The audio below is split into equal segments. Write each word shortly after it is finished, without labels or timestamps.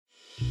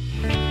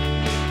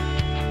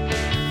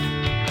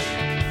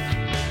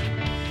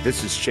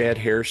This is Chad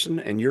Harrison,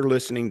 and you're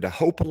listening to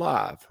Hope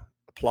Alive,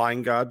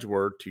 applying God's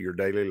Word to your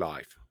daily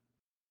life.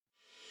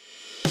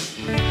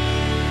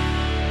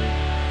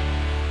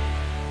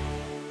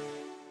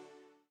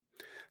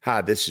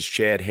 Hi, this is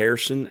Chad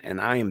Harrison, and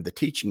I am the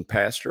teaching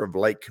pastor of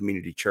Lake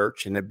Community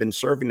Church and have been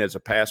serving as a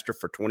pastor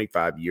for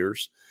 25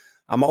 years.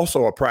 I'm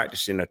also a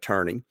practicing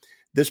attorney.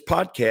 This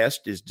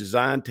podcast is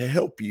designed to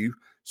help you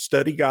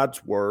study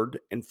God's Word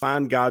and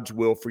find God's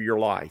will for your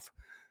life.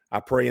 I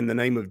pray in the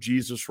name of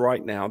Jesus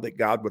right now that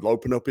God would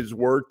open up His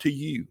Word to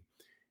you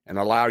and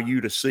allow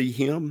you to see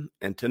Him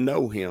and to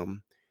know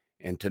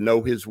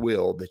His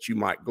will, that you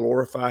might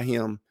glorify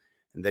Him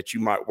and that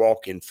you might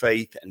walk in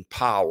faith and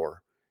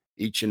power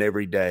each and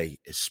every day,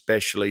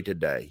 especially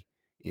today,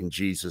 in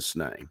Jesus'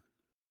 name.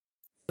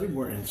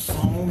 We're in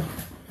Psalm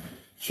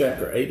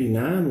chapter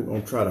 89. We're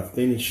going to try to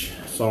finish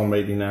Psalm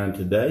 89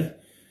 today.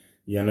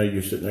 Yeah, I know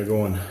you're sitting there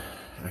going,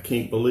 I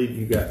can't believe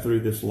you got through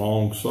this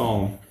long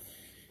song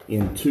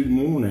in 2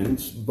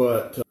 mornings,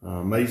 but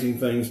amazing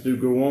things do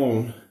go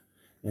on,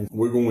 and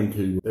we're going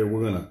to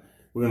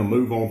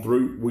move on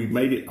through. We've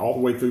made it all the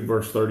way through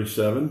verse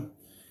 37,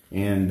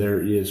 and there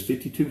is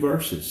 52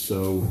 verses.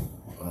 So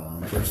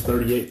verse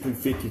 38 through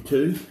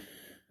 52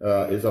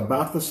 is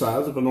about the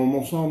size of a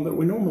normal psalm that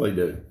we normally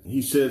do.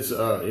 He says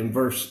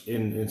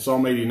in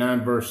Psalm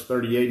 89 verse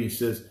 38, he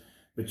says,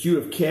 "But you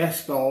have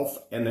cast off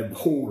and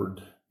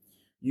abhorred.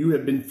 You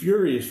have been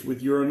furious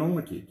with your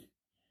anointed.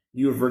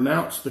 You have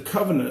renounced the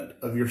covenant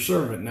of your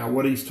servant." Now,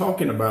 what he's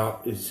talking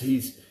about is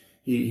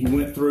he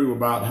went through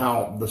about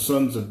how the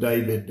sons of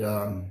David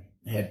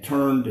had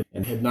turned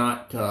and had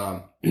not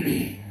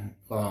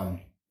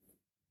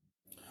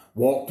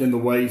walked in the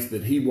ways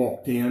that he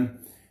walked in,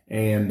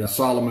 and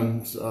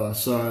Solomon's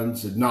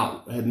sons had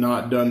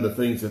not done the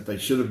things that they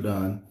should have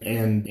done,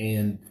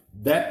 and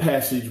that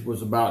passage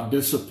was about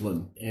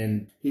discipline.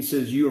 And he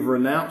says, "You have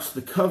renounced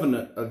the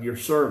covenant of your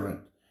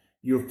servant.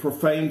 You have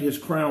profaned his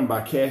crown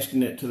by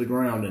casting it to the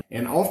ground."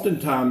 And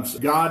oftentimes,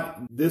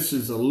 God, this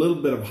is a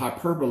little bit of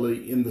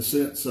hyperbole in the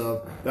sense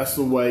of that's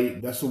the way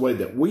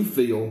that we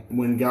feel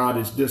when God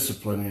is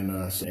disciplining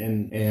us.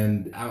 And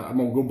I'm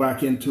going to go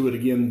back into it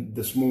again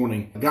this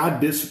morning.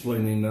 God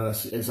disciplining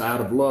us is out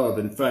of love.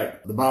 In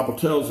fact, the Bible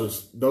tells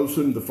us those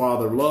whom the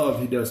Father loves,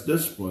 He does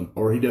discipline,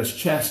 or He does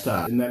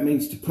chastise. And that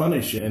means to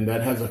punish. And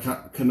that has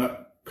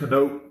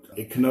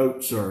it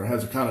connotes or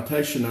has a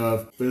connotation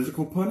of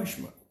physical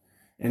punishment.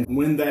 And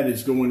when that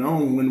is going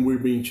on, when we're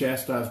being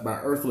chastised by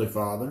our earthly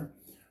father,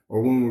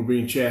 or when we're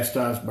being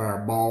chastised by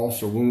our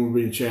boss, or when we're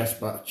being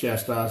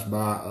chastised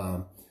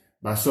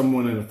by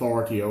someone in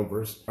authority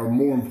over us, or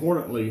more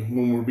importantly,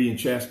 when we're being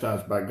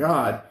chastised by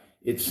God,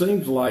 it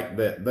seems like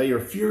that they are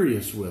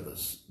furious with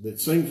us. It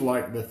seems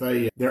like that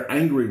they're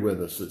angry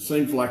with us. It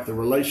seems like the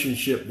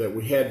relationship that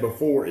we had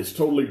before is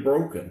totally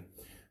broken.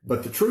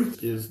 But the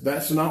truth is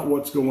that's not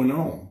what's going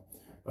on.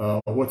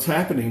 What's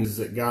happening is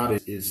that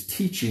God is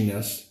teaching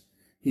us.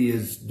 He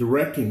is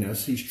directing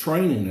us. He's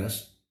training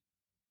us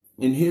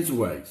in His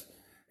ways.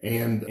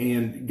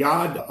 And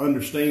God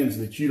understands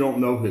that you don't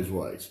know His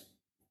ways.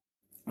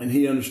 And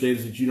He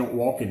understands that you don't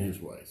walk in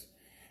His ways.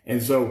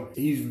 And so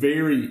He's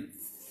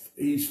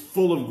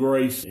full of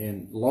grace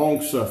and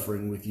long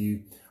suffering with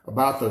you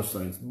about those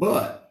things.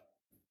 But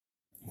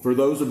for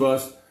those of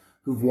us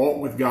who've walked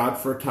with God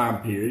for a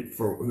time period,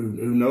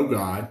 who know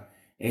God,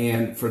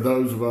 and for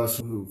those of us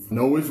who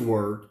know His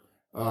Word,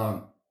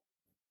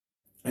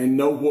 and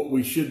know what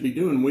we should be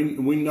doing.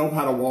 We know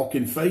how to walk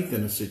in faith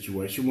in a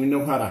situation. We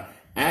know how to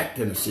act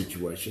in a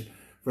situation.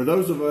 For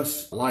those of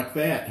us like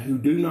that who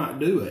do not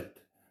do it,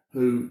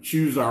 who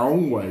choose our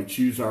own way,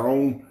 choose our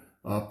own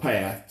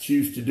path,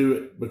 choose to do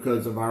it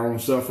because of our own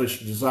selfish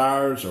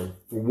desires or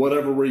for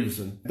whatever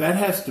reason, that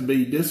has to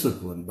be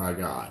disciplined by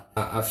God.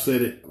 I've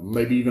said it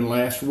maybe even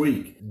last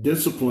week.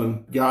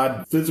 Discipline,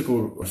 God,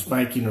 physical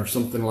spanking or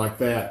something like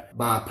that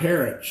by a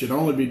parent should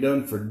only be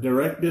done for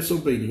direct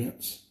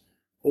disobedience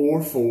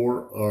or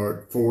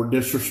for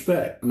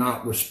disrespect,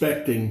 not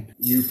respecting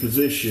your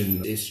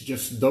position. It's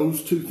just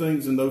those two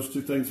things and those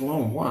two things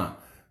alone. Why?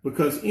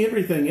 Because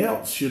everything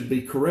else should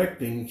be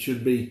correcting,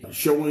 should be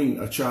showing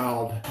a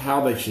child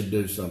how they should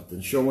do something,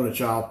 showing a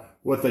child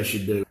what they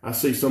should do. I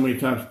see so many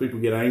times people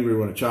get angry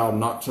when a child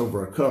knocks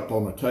over a cup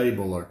on the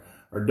table or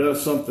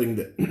does something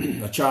that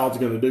a child's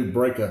going to do,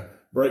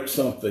 break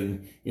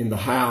something in the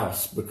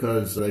house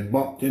because they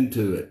bumped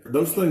into it.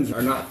 Those things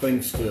are not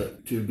things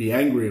to be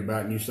angry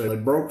about. And you say they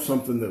broke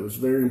something that was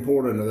very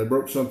important, or they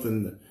broke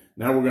something that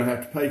now we're going to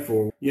have to pay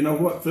for. You know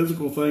what?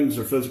 Physical things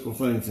are physical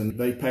things and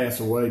they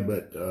pass away,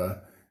 but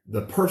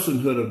the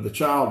personhood of the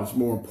child is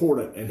more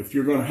important. And if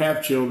you're going to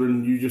have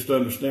children, you just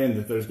understand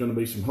that there's going to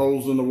be some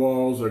holes in the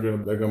walls, there's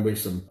going to be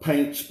some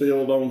paint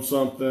spilled on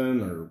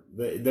something, or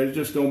there's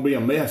just going to be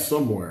a mess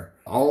somewhere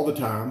all the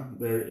time.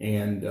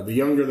 And the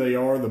younger they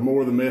are, the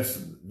more the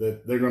mess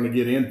that they're going to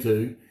get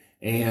into.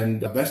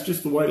 And that's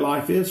just the way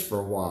life is for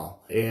a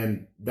while.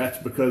 And that's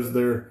because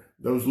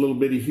those little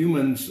bitty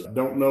humans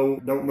don't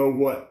know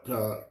what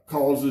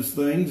causes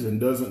things and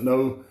doesn't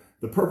know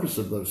the purpose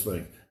of those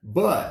things.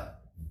 But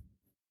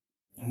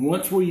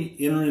once we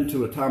enter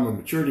into a time of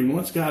maturity,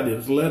 once God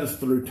has led us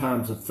through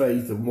times of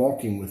faith and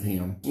walking with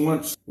Him,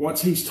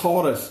 once He's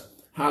taught us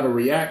how to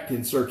react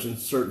in certain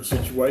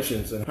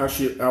situations and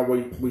how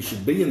we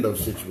should be in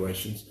those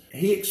situations,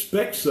 He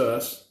expects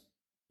us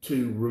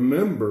to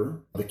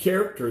remember the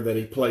character that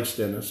He placed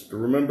in us, to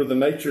remember the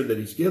nature that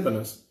He's given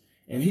us,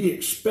 and He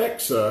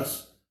expects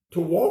us to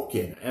walk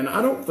in. And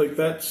I don't think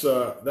that's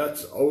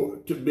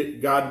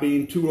God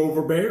being too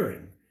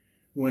overbearing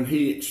when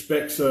He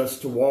expects us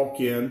to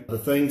walk in the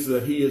things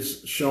that He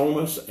has shown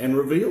us and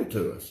revealed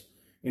to us.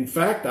 In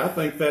fact, I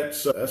think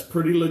that's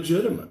pretty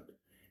legitimate.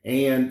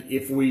 And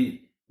if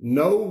we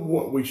know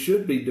what we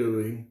should be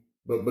doing,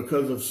 but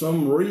because of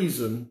some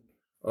reason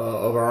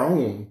of our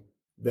own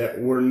that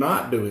we're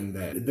not doing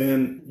that,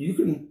 then you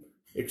can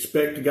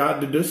expect God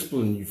to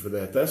discipline you for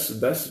that.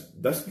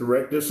 That's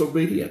direct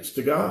disobedience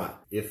to God.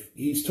 If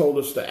He's told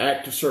us to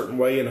act a certain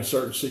way in a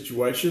certain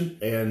situation,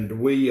 and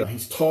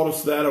He's taught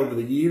us that over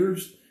the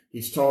years,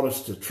 He's taught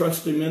us to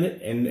trust Him in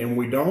it, and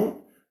we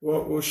don't,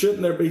 well,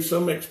 shouldn't there be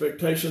some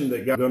expectation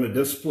that God's going to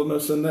discipline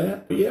us in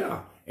that?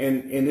 Yeah.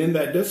 And in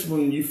that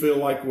discipline, you feel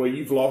like, well,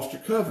 you've lost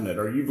your covenant,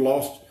 or you've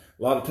lost.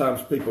 A lot of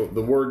times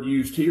the word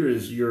used here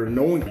is your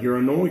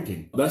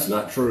anointing. That's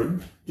not true.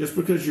 Just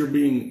because you're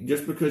being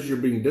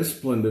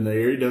disciplined in the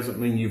area doesn't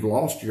mean you've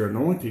lost your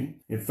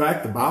anointing. In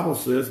fact, the Bible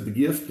says the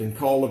gift and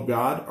call of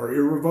God are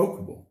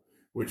irrevocable,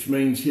 which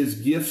means His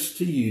gifts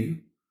to you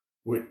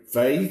with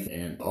faith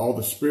and all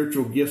the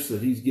spiritual gifts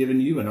that He's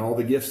given you and all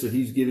the gifts that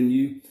He's given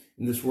you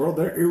in this world,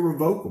 they're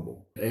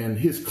irrevocable. And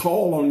His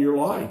call on your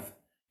life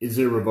is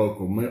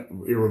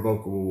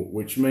irrevocable,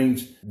 which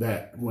means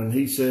that when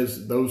He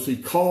says those He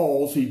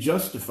calls, He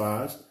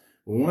justifies.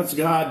 Well, once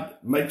God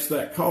makes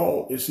that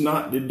call,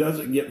 it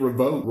doesn't get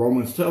revoked.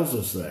 Romans tells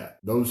us that.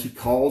 Those He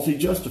calls, He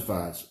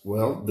justifies.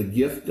 Well, the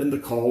gift and the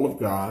call of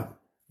God,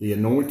 the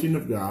anointing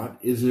of God,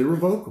 is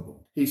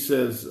irrevocable. He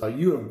says,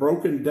 you have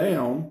broken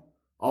down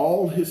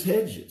all His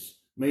hedges,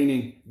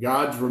 meaning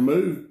God's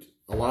removed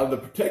a lot of the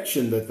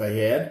protection that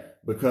they had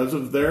because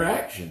of their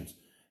actions.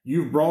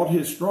 You've brought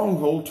His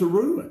stronghold to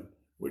ruin,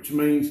 which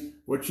means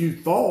what you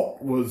thought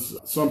was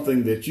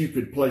something that you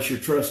could place your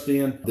trust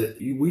in, that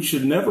we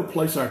should never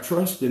place our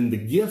trust in the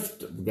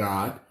gift of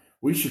God.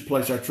 We should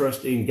place our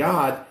trust in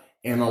God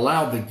and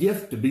allow the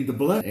gift to be the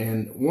blessing.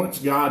 And once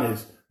God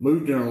has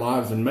moved in our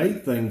lives and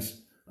made things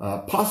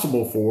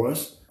possible for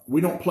us, we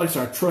don't place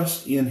our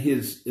trust in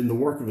the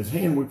work of His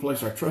hand. We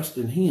place our trust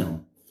in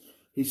Him.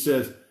 He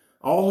says,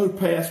 all who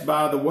pass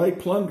by the way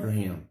plunder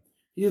Him.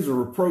 He is a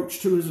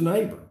reproach to his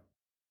neighbor.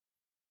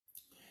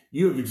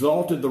 You have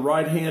exalted the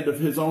right hand of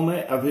his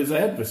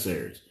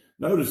adversaries.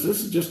 Notice this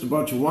is just a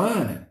bunch of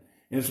whining.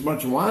 And it's a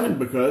bunch of whining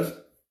because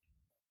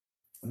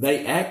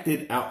they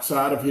acted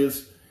outside of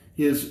his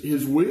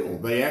will.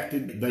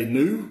 They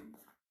knew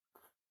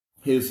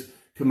His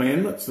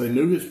commandments, they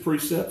knew His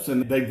precepts,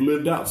 and they've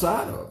lived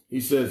outside of. He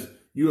says,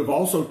 you have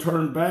also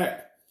turned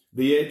back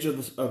the edge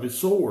of His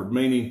sword,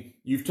 meaning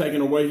you've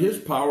taken away His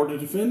power to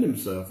defend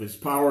Himself, His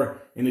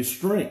power and His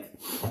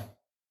strength.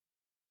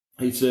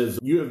 He says,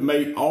 you have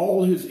made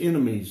all His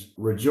enemies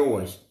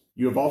rejoice.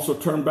 You have also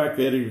turned back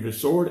the edge of His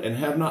sword and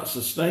have not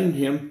sustained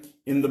Him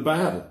in the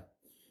battle.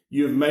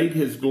 You have made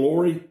His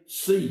glory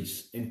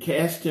cease and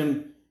cast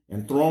Him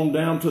and thrown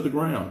down to the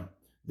ground.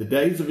 The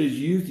days of His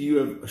youth you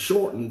have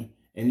shortened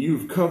and you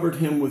have covered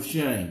Him with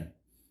shame.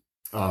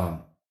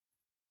 And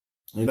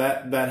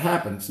that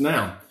happens.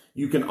 Now,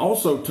 you can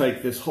also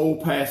take this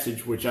whole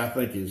passage, which I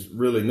think is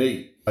really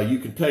neat. You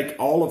can take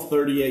all of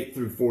 38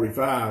 through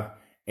 45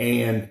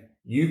 and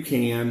you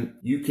can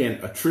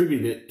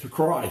attribute it to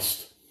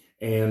Christ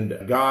and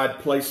God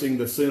placing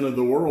the sin of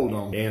the world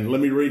on. And let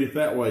me read it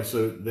that way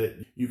so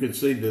that you can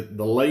see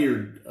the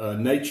layered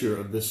nature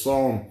of this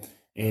psalm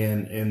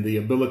and the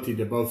ability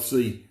to both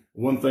see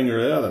one thing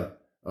or the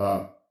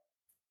other.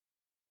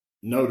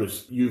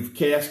 Notice, you've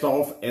cast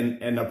off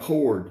and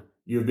abhorred.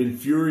 You've been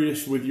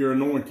furious with your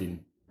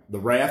anointing, the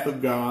wrath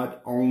of God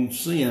on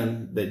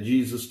sin that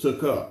Jesus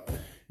took up.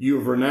 You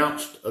have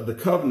renounced the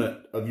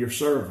covenant of your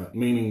servant,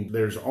 meaning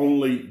there's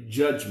only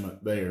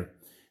judgment there.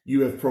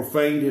 You have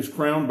profaned His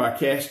crown by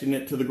casting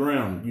it to the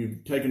ground.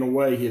 You've taken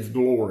away His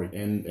glory,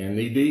 and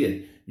He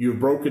did. You've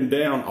broken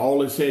down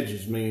all His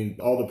hedges, meaning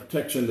all the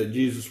protection that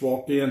Jesus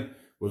walked in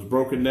was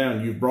broken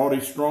down. You've brought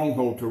His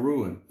stronghold to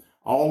ruin.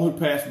 All who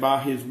pass by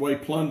His way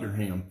plunder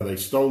Him. They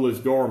stole His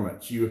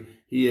garments.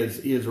 He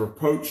is a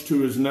reproach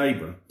to his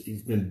neighbor.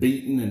 He's been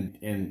beaten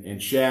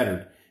and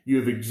shattered. You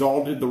have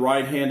exalted the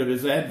right hand of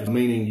his adversary,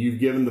 meaning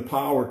you've given the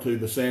power to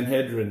the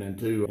Sanhedrin and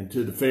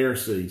to the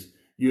Pharisees.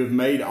 You have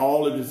made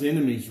all of his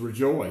enemies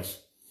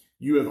rejoice.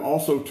 You have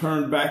also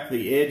turned back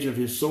the edge of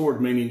his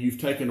sword, meaning you've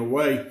taken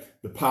away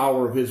the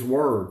power of his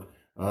word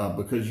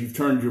because you've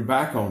turned your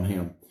back on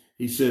him.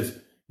 He says,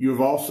 you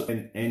have also,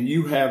 and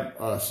you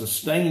have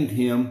sustained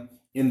him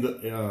and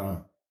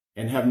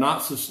have not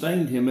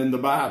sustained him in the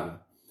battle.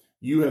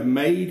 You have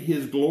made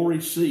his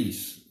glory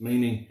cease,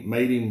 meaning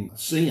made him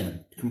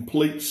sin,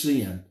 complete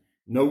sin,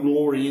 no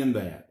glory in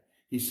that.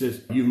 He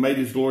says, you've made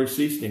his glory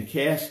cease and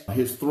cast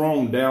his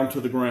throne down to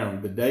the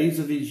ground. The days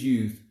of his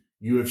youth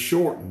you have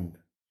shortened,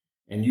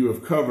 and you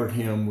have covered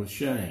him with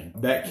shame.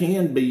 That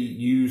can be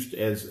used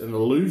as an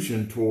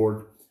allusion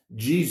toward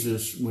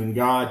Jesus when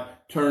God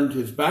turned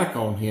his back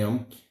on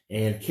him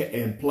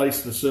and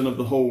placed the sin of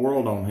the whole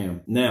world on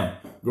him. Now,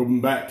 going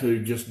back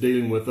to just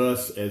dealing with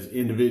us as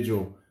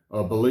individual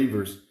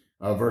believers,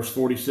 verse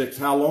 46,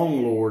 how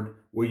long, Lord,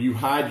 will you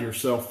hide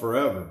yourself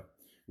forever?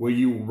 Will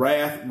your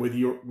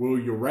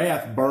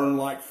wrath burn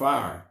like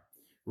fire?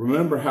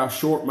 Remember how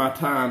short my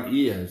time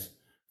is.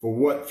 For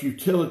what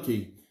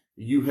futility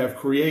you have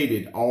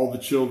created all the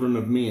children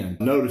of men.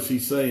 Notice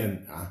he's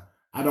saying,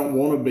 I don't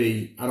want to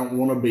be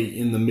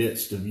in the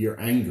midst of your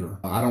anger.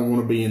 I don't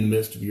want to be in the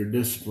midst of your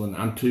discipline.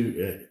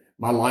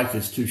 My life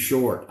is too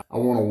short. I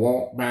want to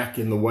walk back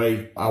in the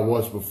way I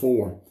was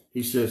before.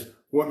 He says,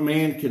 what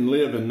man can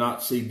live and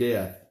not see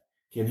death?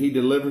 Can he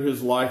deliver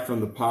his life from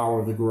the power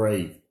of the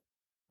grave?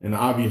 And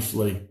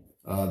obviously,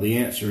 the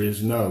answer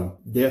is no.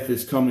 Death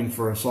is coming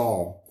for us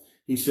all.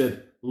 He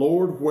said,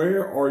 Lord,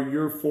 where are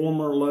your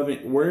former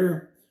loving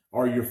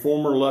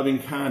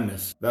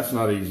kindness? That's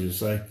not easy to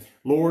say.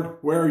 Lord,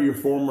 where are your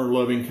former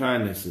loving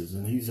kindnesses?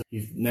 And he's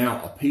now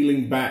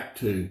appealing back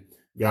to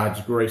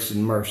God's grace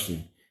and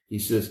mercy. He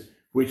says,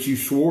 which you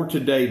swore to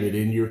David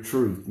in your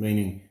truth,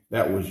 meaning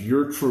that was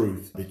your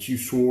truth, that you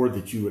swore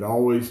that you would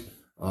always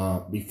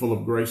be full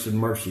of grace and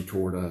mercy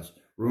toward us.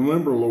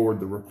 Remember, Lord,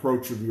 the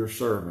reproach of your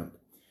servant,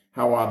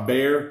 how I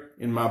bear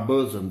in my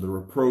bosom the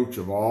reproach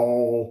of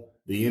all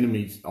the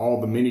enemies, all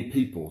the many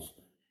peoples,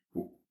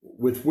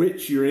 with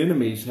which your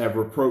enemies have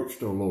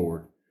reproached, O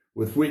Lord,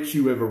 with which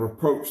you have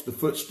reproached the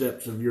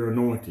footsteps of your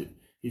anointed.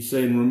 He's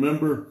saying,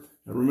 remember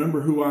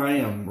who I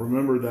am.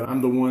 Remember that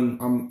I'm the one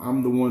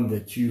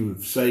that you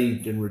have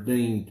saved and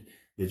redeemed,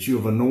 that you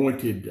have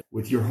anointed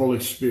with your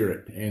Holy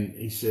Spirit. And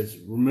he says,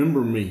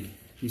 remember me.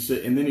 He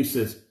said, and then he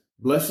says,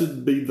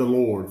 blessed be the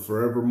Lord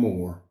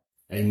forevermore.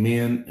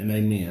 Amen and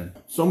amen.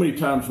 So many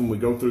times when we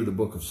go through the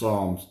book of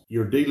Psalms,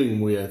 you're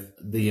dealing with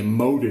the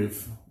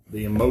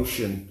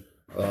emotion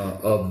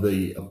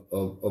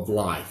of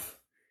life.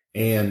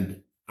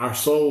 And our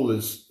soul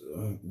is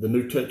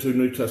the two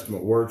New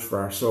Testament words for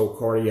our soul,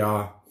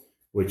 cardia,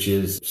 which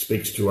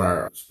speaks to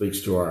our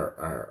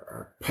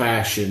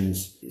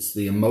passions. It's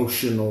the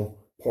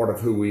emotional part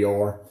of who we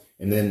are.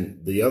 And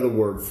then the other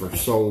word for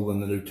soul in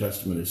the New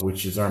Testament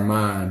which is our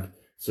mind.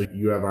 So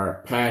you have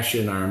our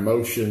passion, our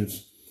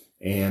emotions,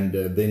 and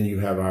then you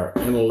have our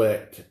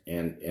intellect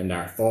and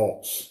our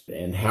thoughts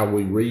and how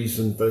we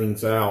reason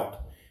things out.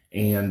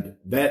 And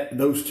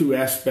those two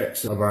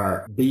aspects of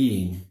our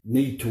being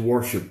need to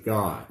worship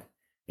God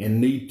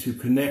and need to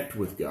connect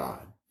with God.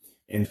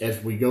 And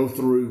as we go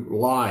through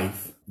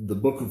life, the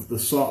book of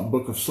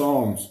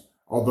Psalms,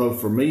 although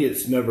for me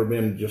it's never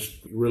been just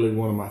really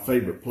one of my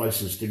favorite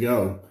places to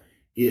go,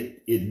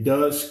 it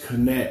does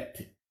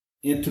connect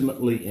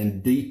intimately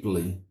and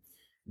deeply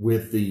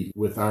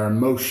with our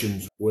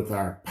emotions, with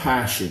our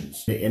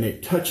passions, and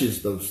it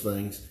touches those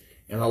things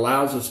and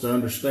allows us to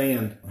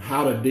understand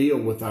how to deal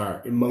with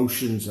our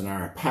emotions and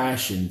our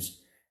passions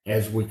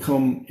as we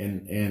come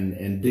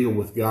and deal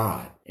with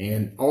God.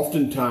 And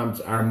oftentimes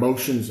our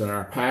emotions and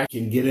our passion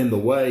can get in the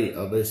way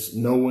of us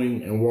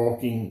knowing and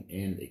walking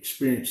and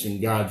experiencing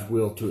God's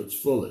will to its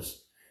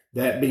fullest.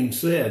 That being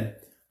said,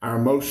 our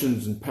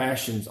emotions and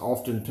passions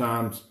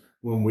oftentimes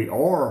when we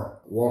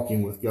are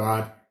walking with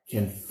God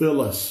can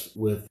fill us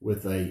with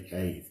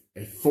a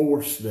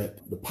force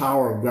that the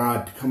power of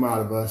God to come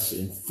out of us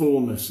in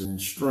fullness and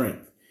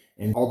strength.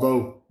 And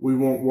although we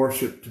want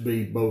worship to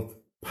be both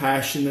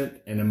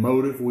passionate and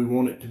emotive, we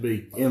want it to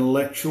be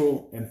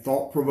intellectual and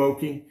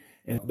thought-provoking.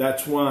 And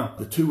that's why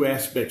the two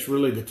aspects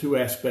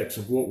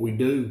of what we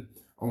do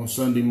on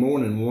Sunday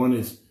morning, one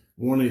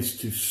is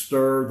to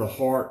stir the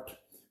heart,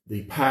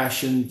 the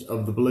passions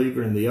of the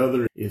believer, and the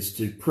other is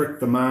to prick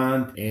the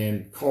mind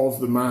and cause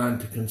the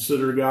mind to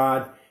consider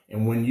God.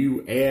 And when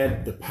you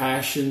add the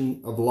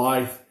passion of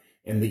life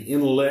and the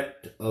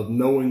intellect of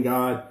knowing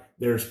God,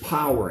 there's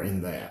power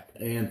in that.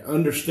 And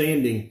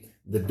understanding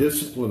the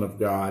discipline of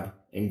God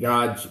and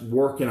God's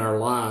work in our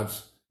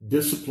lives,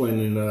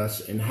 disciplining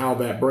us, and how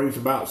that brings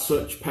about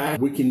such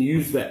passion, we can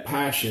use that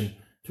passion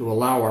to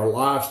allow our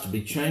lives to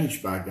be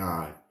changed by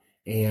God.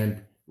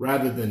 And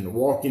rather than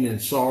walking in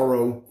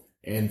sorrow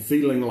and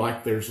feeling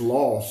like there's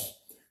loss,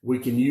 we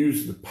can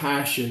use the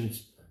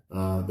passions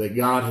that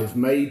God has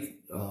made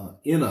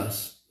in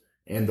us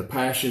and the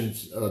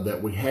passions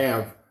that we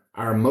have,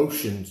 our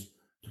emotions,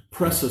 to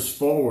press us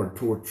forward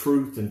toward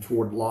truth and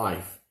toward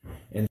life.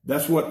 And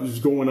that's what is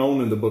going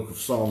on in the book of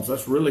Psalms.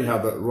 That's really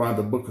why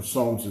the book of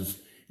Psalms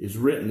is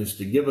written, is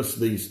to give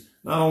us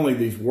not only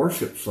these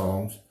worship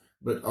songs,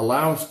 but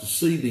allow us to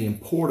see the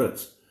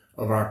importance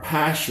of our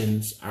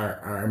passions,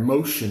 our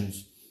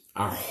emotions,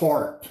 our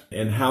heart,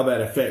 and how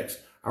that affects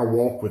our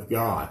walk with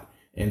God.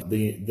 And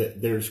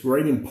there's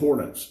great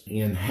importance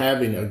in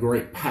having a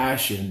great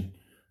passion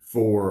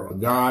for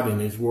God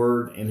and His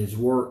Word and His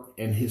work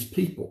and His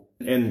people.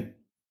 And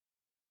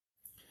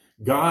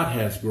God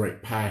has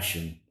great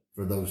passion for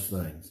for those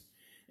things.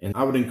 And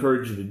I would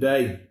encourage you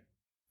today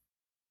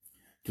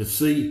to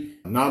see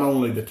not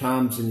only the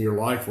times in your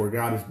life where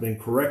God has been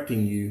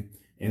correcting you,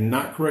 and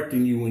not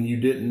correcting you when you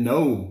didn't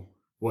know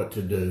what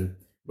to do,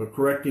 but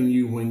correcting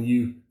you when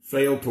you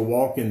failed to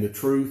walk in the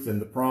truth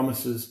and the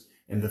promises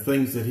and the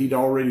things that he'd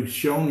already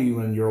shown you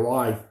in your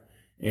life.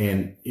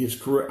 And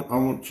I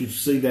want you to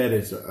see that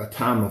as a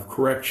time of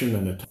correction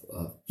and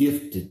a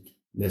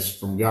giftedness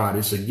from God.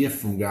 It's a gift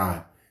from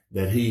God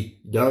that he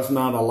does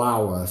not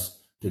allow us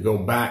to go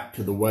back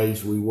to the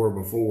ways we were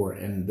before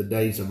in the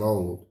days of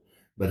old,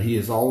 but he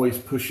is always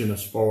pushing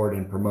us forward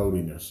and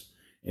promoting us.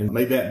 And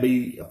may that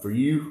be for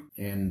you.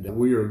 And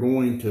we are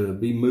going to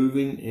be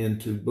moving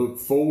into book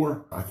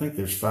 4. I think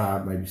there's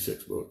 5, maybe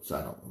 6 books.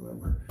 I don't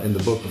remember. In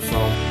the book of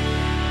Psalms.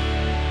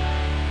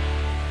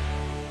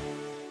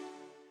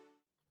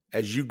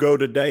 As you go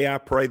today, I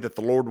pray that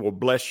the Lord will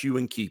bless you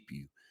and keep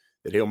you,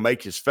 that he'll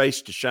make his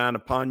face to shine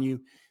upon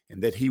you,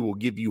 and that he will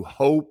give you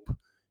hope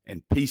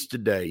and peace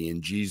today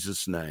in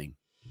Jesus' name.